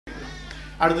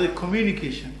அடுத்தது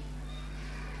கம்யூனிகேஷன்,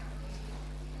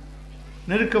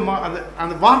 நெருக்கமா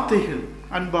அந்த வார்த்தைகள்,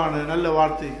 அன்பான நல்ல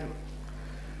வார்த்தைகள்.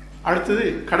 அடுத்தது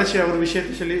கடைசியாக ஒரு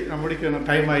விஷயத்தை சொல்லி நான் முடிக்கணும்,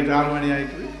 டைம் ஆகிட்டு 6 மணி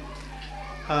ஆகிட்டு.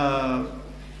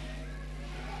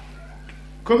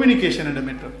 கம்யூனிகேஷன் என்ற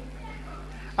மெத்தட்,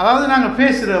 அதாவது நாங்கள்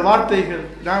பேசுகிற வார்த்தைகள்,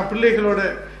 நாங்கள் பிள்ளைகளோட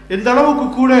எந்த அளவுக்கு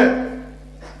கூட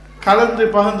கலந்து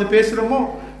பகிர்ந்து பேசுகிறோமோ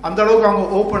அந்த அளவுக்கு அவங்க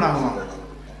ஓப்பன் ஆகுவாங்க.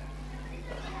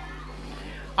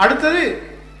 அடுத்தது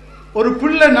ஒரு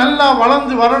பிள்ளை நல்லா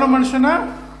வளர்ந்து வரணும்னு சொன்னா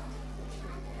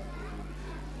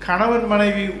கணவன்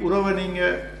மனைவி உறவை நீங்க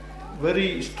வெரி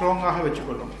ஸ்ட்ராங்காக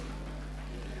வச்சுக்கொள்ளணும்.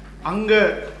 அங்க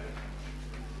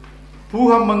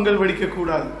பூகம்பங்கள்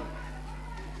வெடிக்கக்கூடாது.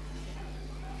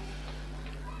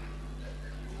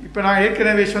 இப்ப நான்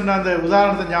ஏற்கனவே சொன்ன அந்த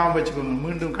உதாரணத்தை ஞாபகம் வச்சுக்கோங்க.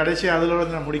 மீண்டும் கடைசியாக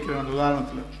அதில் நான் முடிக்கிறேன். அந்த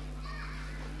உதாரணத்தில்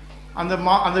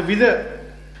அந்த விதை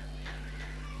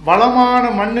வளமான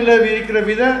மண்ணில் இருக்கிற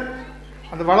விதை,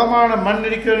 அந்த வளமான மண்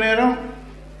இருக்கிற நேரம்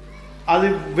அது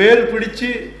வேர் பிடிச்சு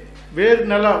வேர்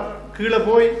நல்லா கீழே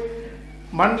போய்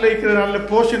மண்ணில் இருக்கிற நல்ல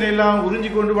போஷனை எல்லாம் உறிஞ்சி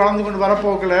கொண்டு வளர்ந்து கொண்டு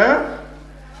வரப்போக்கல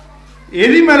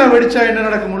எரிமலை வெடிச்சா என்ன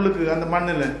நடக்கும்? முள்ளுக்கு அந்த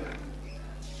மண்ணில்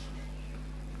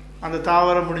அந்த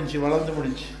தாவரம் முடிஞ்சு வளர்ந்து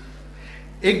முடிஞ்சு.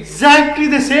 Exactly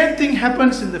the same thing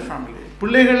happens in the family.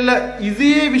 பிள்ளைகளில்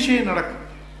இதே விஷயம் நடக்கும்.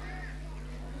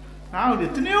 நான்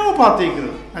எத்தனையோ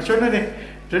பார்த்துக்கிறது. நான் சொன்னேனே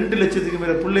 2 லட்சத்துக்கு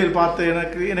மேல பிள்ளைகள் பார்த்த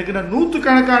எனக்கு நான்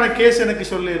 100கணக்கான கேஸ் எனக்கு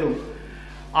சொல்லும்.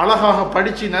 அழகாக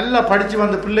படிச்சு நல்லா படிச்சு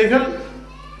வந்த பிள்ளைகள்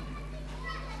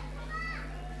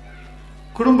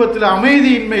குடும்பத்தில்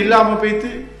அமைதியின்மை இல்லாம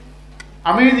போய்த்து,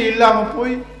 அமைதி இல்லாம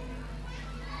போய்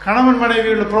கணவன்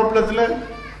மனைவியுள்ள ப்ராப்ளத்தில்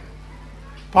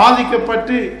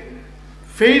பாதிக்கப்பட்டு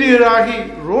ஃபெயிலியர் ஆகி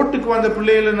ரோட்டுக்கு வந்த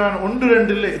பிள்ளைகளை நான் 1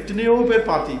 2 இல்லை எத்தனையோ பேர்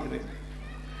பார்த்திருக்கிறேன்.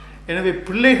 எனவே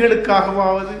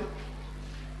பிள்ளைகளுக்காகவாவது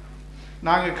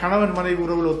நாங்கள் கணவன் மனைவி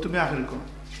உறவில் ஒத்துமையாக இருக்கோம்.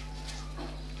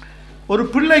 ஒரு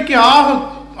பிள்ளைக்கு ஆக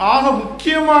ஆக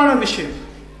முக்கியமான விஷயம்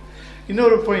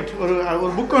இன்னொரு பாயிண்ட்.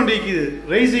 ஒரு புக் ஒன்று இருக்குது,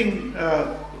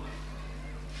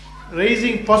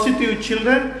 rising positive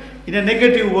children in a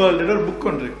negative world என்ற ஒரு புக்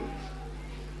ஒன்று இருக்கு.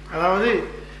 அதாவது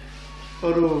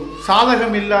ஒரு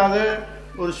சாதகம் இல்லாத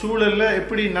ஒரு சூழல்ல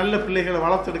எப்படி நல்ல பிள்ளைகளை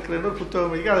வளர்த்தெடுக்கிற ஒரு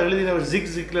புத்தகம் இருக்கு. அதை எழுதினவர்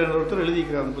ஜிக்லர் ஒருத்தர்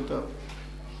எழுதிக்கிறார் அந்த புத்தகம்.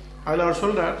 அதில் அவர்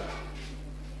சொல்றார்,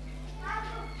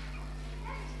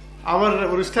 அவர்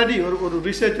ஒரு ஸ்டடி ஒரு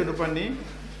ரிசர்ச் ஒன்று பண்ணி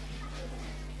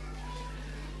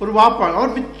ஒரு வாப்பா,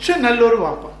 அவர் மிச்ச நல்ல ஒரு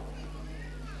வாப்பா,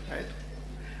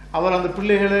 அவர் அந்த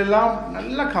பிள்ளைகளை எல்லாம்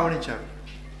நல்லா கவனிச்சார்.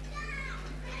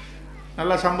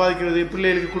 நல்லா சம்பாதிக்கிறது,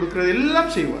 பிள்ளைகளுக்கு கொடுக்கறது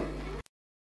எல்லாம் செய்வார்.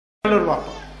 நல்ல ஒரு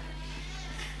வாப்பா.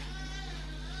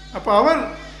 அப்ப அவர்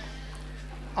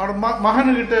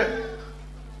மகனுக்கிட்ட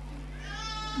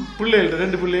பிள்ளைகள்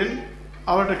 2 பிள்ளைகள்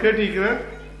அவர்கிட்ட கேட்டிருக்கிறார்,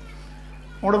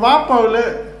 உங்களோட வாப்பாவில்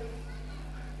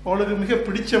உங்களுக்கு மிக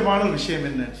பிடிச்சமான விஷயம்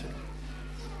என்னன்னு சொல்லி.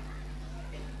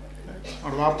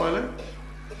 அவனோட வாப்பாவில்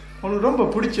உங்களுக்கு ரொம்ப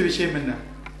பிடிச்ச விஷயம் என்ன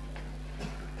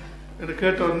என்று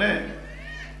கேட்ட உடனே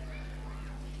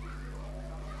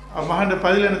மகன்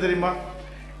பதில் என்ன தெரியுமா?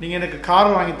 நீங்க எனக்கு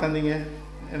கார் வாங்கி தந்தீங்க,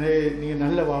 நீங்க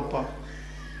நல்ல வாப்பா.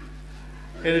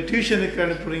 என்னை டியூஷனுக்கு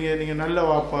அனுப்புறீங்க, நீங்க நல்ல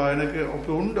வாப்பா. எனக்கு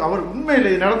அவர்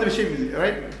உண்மையில் நடந்த விஷயம் இது,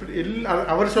 ரைட்?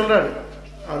 அவர் சொல்றாரு,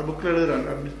 அவர் புக்கில்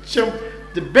எழுதுறாரு, மிச்சம்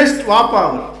தி பெஸ்ட் வாப்பா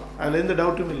அவர், அதுல எந்த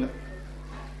டவுட்டும் இல்லை.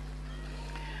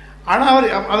 ஆனா அவர்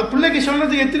அந்த பிள்ளைக்கு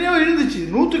சொல்றதுக்கு எத்தனையோ இருந்துச்சு,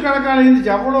 100கணக்கான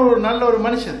இருந்துச்சு, அவ்வளோ ஒரு நல்ல ஒரு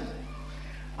மனுஷன்.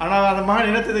 ஆனால் அந்த மகன்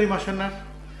என்னத்தை தெரியுமா சொன்னார்?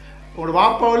 உங்களோட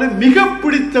வாப்பாவில் மிக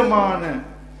பிடித்தமான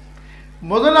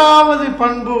முதலாவது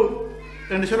பண்பு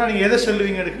என்று சொன்னா நீங்க எதை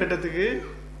சொல்லுவீங்கன்னு கேட்டதுக்கு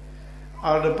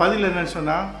அவரோட பதில் என்னன்னு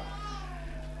சொன்னா,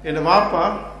 என் வாப்பா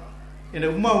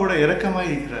என் உம்மாவோட இரக்கமாக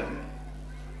இருக்கிறாரு.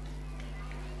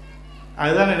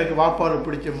 அதுதான் எனக்கு வாப்பாவோட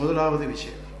பிடிச்ச முதலாவது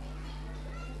விஷயம்.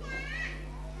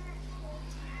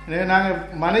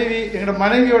 நாங்கள் எங்களோட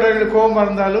மனைவியோட எங்களுக்கு கோபமா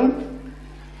இருந்தாலும்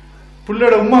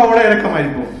பிள்ளையோட உம்மாவோட இரக்கமாக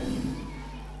இருப்போம்.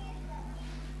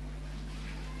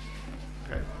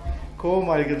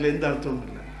 கோபமா இருக்கிறதுல எந்த அர்த்தமும்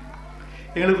இல்லை.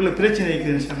 எங்களுக்குள்ள பிரச்சனை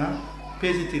இருக்குதுன்னு சொன்னா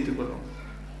பேசி தீர்த்து கொள்வோம்.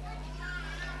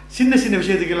 சின்ன சின்ன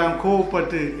விஷயத்துக்கெல்லாம்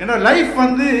கோவப்பட்டு, ஏன்னா லைஃப்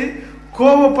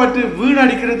கோவப்பட்டு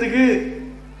வீணடிக்கிறதுக்கு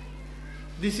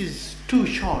திஸ் இஸ் டூ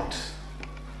ஷார்ட்.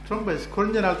 ரொம்ப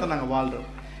கொஞ்ச நாள் தான் நாங்கள் வாழ்றோம்.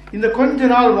 இந்த கொஞ்ச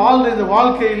நாள் வாழ்ற இந்த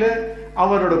வாழ்க்கையில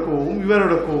அவரோட கோவம்,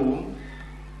 இவரோட கோவம்,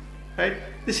 ரைட்?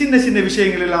 இந்த சின்ன சின்ன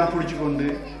விஷயங்கள் எல்லாம் பிடிச்சிக்கொண்டு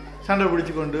சண்டை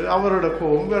பிடிச்சிக்கொண்டு அவரோட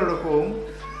கோவம், இவரோட கோவம்,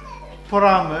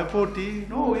 பொறாமை, போட்டி,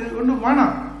 நோ, இது ஒன்றும்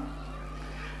வேணாம்.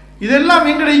 இதெல்லாம்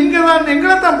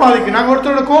எங்களை தான் பாதிக்கும். நாங்கள்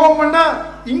ஒருத்தரோட கோபம் பண்ணா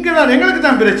இங்கதான் எங்களுக்கு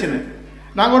தான் பிரச்சனை.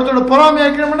 நாங்கள் ஒருத்தரோட பொறாமை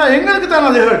ஆக்கிறோம்னா எங்களுக்கு தான்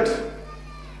அது ஹர்ட்.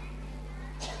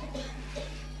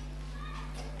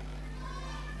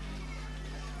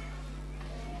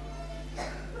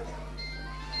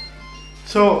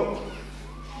 ஸோ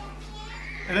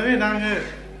எனவே நாங்கள்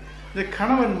இந்த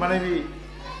கணவன் மனைவி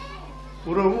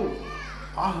உறவு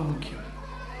ஆக முக்கியம்.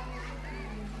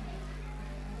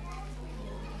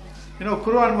 ஏன்னா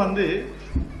குர்ஆன் வந்து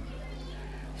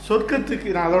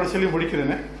சொர்க்கத்துக்கு, நான் அதோட சொல்லி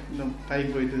முடிக்கிறேன்னு, இன்னும்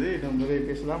டைம் போயிட்டுது, இன்னும் நிறைய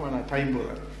பேசலாம், ஆனால் டைம்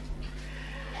போகிறேன்.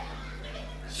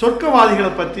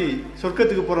 சொர்க்கவாதிகளை பற்றி,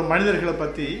 சொர்க்கத்துக்கு போகிற மனிதர்களை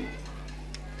பற்றி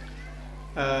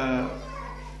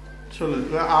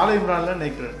சொல்லுது. ஆல இம்ரான்ல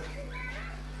நினைக்கிறேன்,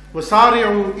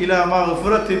 وَسَارِعُوا إِلَى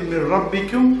مَغْفِرَةٍ مِّن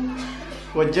رَّبِّكُمْ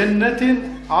وَجَنَّةٍ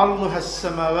عَرْضُهَا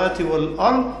السَّمَاوَاتُ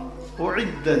وَالْأَرْضُ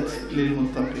أُعِدَّتْ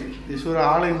لِلْمُتَّقِينَ. இது சூரா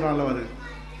ஆல இம்ரான்ல வருது.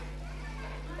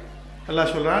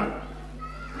 அல்லாஹ் சொல்றான்,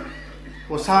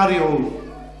 وَسَارِعُوا,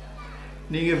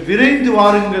 நீங்க விரைந்து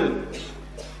வாருங்கள்.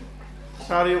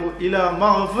 سَارِعُوا إِلَى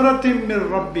مَغْفِرَةٍ مِّن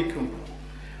رَّبِّكُمْ,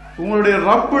 உங்களுடைய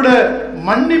ரப்புட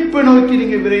மன்னிப்பு நோக்கி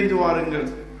நீங்க விரைந்து வாருங்கள்.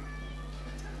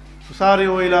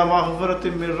 சாரிஓ இலா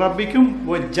மக்ஃபிரத்தின் மின் ரப்பிக்கும்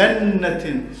வ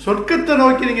ஜன்னத்தின், சொர்க்கத்தை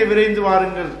நோக்கி நீங்க விரைந்து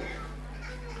வாருங்கள்.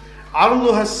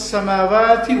 அர்துஹஸ்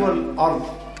ஸமாவாதி வல்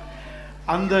அர்த்,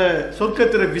 அந்த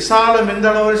சொர்க்கத்தில விசாலம் எந்த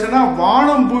அளவு சொன்னா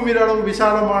வானம் பூமியின் அளவு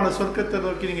விசாலமான சொர்க்கத்தை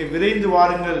நோக்கி நீங்க விரைந்து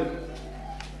வாருங்கள்.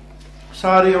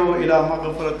 சாரிஓ இலா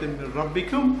மக்ஃபிரத்தின் மின்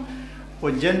ரப்பிக்கும்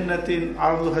வ ஜன்னத்தின்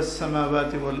அர்துஹஸ்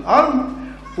ஸமாவாதி வல் அர்த்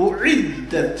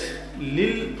உஇத்தத்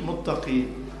லில் முத்தகீன்.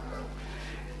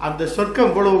 அந்த சொர்க்கம்,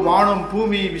 இவ்வளவு வானம்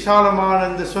பூமி விசாலமான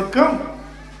அந்த சொர்க்கம்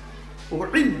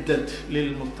உஇத்தத்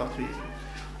லில் முத்தகீன்,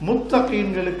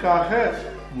 முத்தகீன்களுக்காக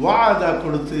வாதா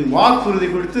கொடுத்து, வாக்குறுதி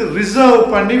கொடுத்து, ரிசர்வ்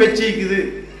பண்ணி வச்சிக்குது.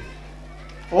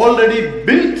 Already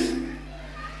build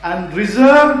and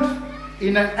reserved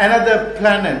in another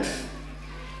planet,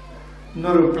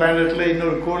 இன்னொரு பிளானட்ல,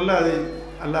 இன்னொரு கோள்ல அது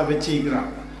எல்லாம் வச்சிக்கிறான்.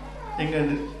 எங்க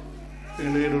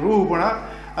எங்களுக்கு ரூ போனா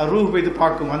அது ரூ போயிட்டு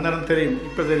பார்க்கும், அந்த நேரம் தெரியும்,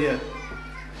 இப்ப தெரியாது.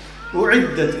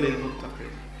 உஇத்தத் லில்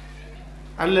முத்தகீன்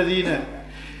அல்லதீன,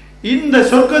 இந்த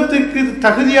சொர்க்கத்துக்கு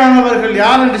தகுதியானவர்கள்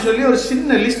யார் என்று சொல்லி ஒரு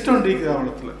சின்ன லிஸ்ட் ஒன்று இருக்குது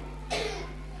அவளத்துல.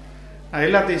 நான்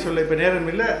எல்லாத்தையும் சொல்ல இப்ப நேரம்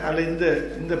இல்லை, அதில்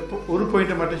இந்த ஒரு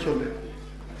பாயிண்ட் மட்டும் சொல்றேன்.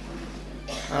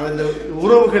 இந்த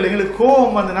உறவுகள் எங்களுக்கு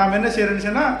கோபம் வந்து நாம் என்ன செய்யறோம்னு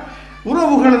சொன்னா,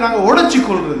 உறவுகளை நாங்கள் உடைச்சு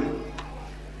கொள்றது,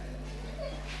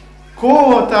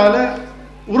 கோபத்தால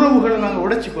உறவுகளை நாங்கள்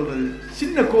உடைச்சு கொள்றது,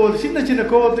 சின்ன சின்ன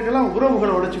கோபத்துக்கெல்லாம்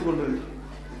உறவுகளை உடைச்சு கொள்றது.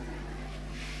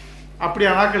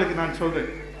 அப்படியான ஆட்களுக்கு நான் சொல்றேன்,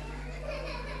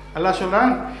 அல்லாஹ்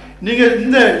சொல்றான், நீங்க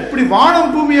இந்த இப்படி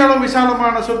வானம் பூமியால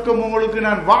விசாலமான சொர்க்கம் உங்களுக்கு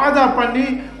நான் வாதா பண்ணி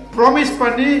ப்ராமிஸ்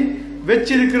பண்ணி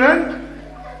வச்சிருக்கிறேன்.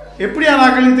 எப்படியான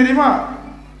ஆட்கள் தெரியுமா?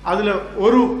 அதுல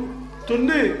ஒரு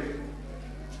துண்டு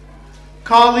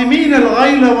காலிமீனல்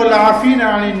கைல வல் ஆஃபீன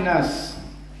அனின் நாஸ்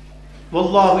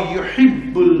வல்லாஹு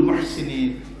யுஹிப்புல்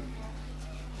முஹ்சினீன்.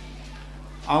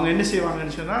 அவங்க என்ன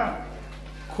செய்வாங்கன்னு சொன்னா,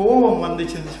 கோபம்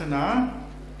வந்துச்சுன்னு சொன்னா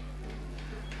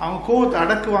அவங்க கோபத்தை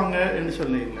அடக்குவாங்க என்று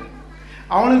சொல்ல இல்லை,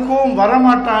 அவங்களுக்கு கோபம்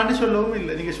வரமாட்டான்னு சொல்லவும்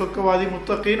இல்லை. நீங்க சொர்க்கவாதி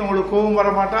முத்தகீன் உங்களுக்கு கோபம்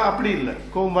வரமாட்டா அப்படி இல்லை,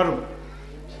 கோபம் வரும்.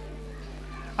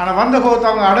 ஆனா வந்த கோபத்தை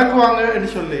அவங்க அடக்குவாங்க என்று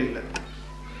சொல்ல இல்லை.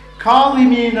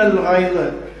 காலிமீனல் கைல,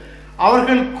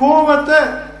 அவர்கள் கோபத்தை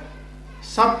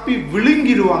சப்பி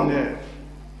விழுங்கிடுவாங்க.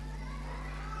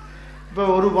 இப்ப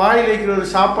ஒரு வாயில் வைக்கிற ஒரு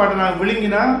சாப்பாட்டை நான்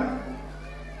விழுங்கினா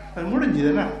அது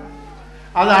முடிஞ்சுதுன்னா,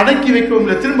 அதை அடக்கி வைக்கவும்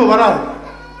இல்லை, திரும்ப வராது,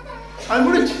 அது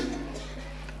முடிச்சு.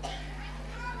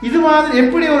 இது மாதிரி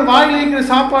எப்படி ஒரு வாயில் வைக்கிற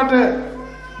சாப்பாட்டை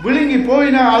விழுங்கி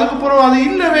போயினா அதுக்கு பிறகு அது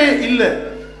இல்லவே இல்லை,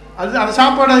 அது அந்த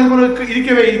சாப்பாடு அதுக்கு பிறகு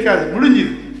இருக்கவே இருக்காது,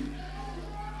 முடிஞ்சுது.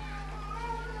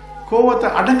 கோவத்தை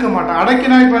அடக்க மாட்டான்.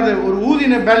 அடக்கினா இப்ப அந்த ஒரு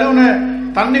ஊதின பலூனை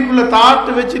தண்ணிக்குள்ள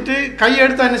தாட்டு வச்சுட்டு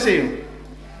கையெடுத்தா என்ன செய்யும்?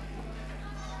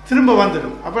 திரும்ப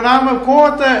வந்துடும். அப்ப நாம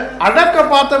கோவத்தை அடக்க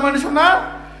பார்த்தோம்னு சொன்னா,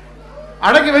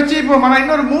 அடக்கி வச்சு இப்போ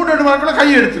இன்னொரு 3 வாரக்குள்ள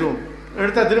கையை எடுத்துருவோம்,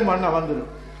 எடுத்தா திரும்ப அண்ணா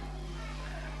வந்துடும்.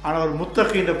 ஆனா ஒரு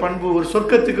முத்தகீன்ற பண்பு, ஒரு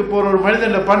சொர்க்கத்துக்கு போற ஒரு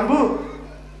மனிதன் பண்பு,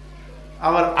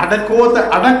 அவர் கோவத்தை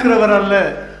அடக்கிறவர் அல்ல,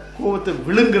 கோவத்தை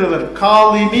விழுங்குறவர்.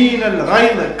 காலிமீனல்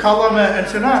கைல, கலம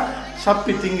சொன்னா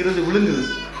சப்பி திங்கிறது,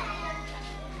 விழுங்குறது.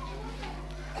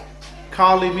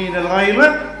 காலிமீனல் கைல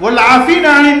வல் ஆஃபீன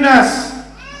அனின் நாஸ்,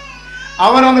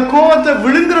 அவர் அந்த கோவத்தை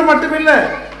விழுங்குற மட்டுமில்லை,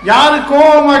 யாரு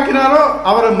கோபமாக்கினாரோ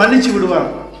அவரை மன்னிச்சு விடுவார்.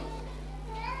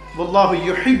 வல்லாஹு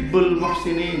யுஹிப்புல்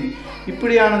முஹ்சினீன்,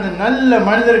 இப்படியான நல்ல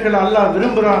மனிதர்கள் அல்லாஹ்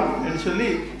விரும்புகிறான் என்று சொல்லி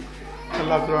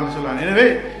அல்லாஹ் குர்ஆன் சொல்றான். எனவே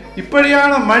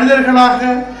இப்படியான மனிதர்களாக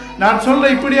நான் சொல்ல,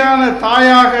 இப்படியான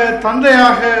தாயாக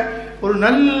தந்தையாக ஒரு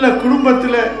நல்ல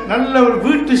குடும்பத்தில் நல்ல ஒரு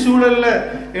வீட்டு சூழல்ல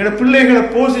எங்களோட பிள்ளைகளை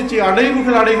போஷிச்சு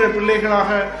அடைவுகள் அடைகிற பிள்ளைகளாக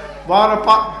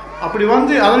அப்படி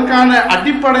வந்து அதற்கான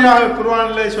அடிப்படையாக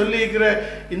குர்ஆனில் சொல்லியிருக்கிற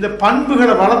இந்த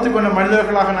பண்புகளை வளர்த்து கொண்ட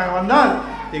மனிதர்களாக நாங்கள் வந்தால்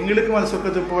எங்களுக்கும் அந்த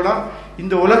சொர்க்கத்துக்கு போகலாம்.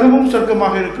 இந்த உலகமும்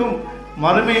சொர்க்கமாக இருக்கும்,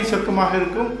 மறுமையும் சொர்க்கமாக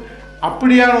இருக்கும்.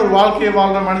 அப்படியான ஒரு வாழ்க்கையை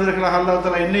வாழ்ற மனிதர்களாக அல்லாஹ்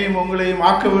தஆலா என்னையும் உங்களையும்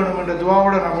ஆக்க வேண்டும் என்ற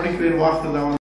துஆவோட நான் முடிக்கிறேன். வாஹிர்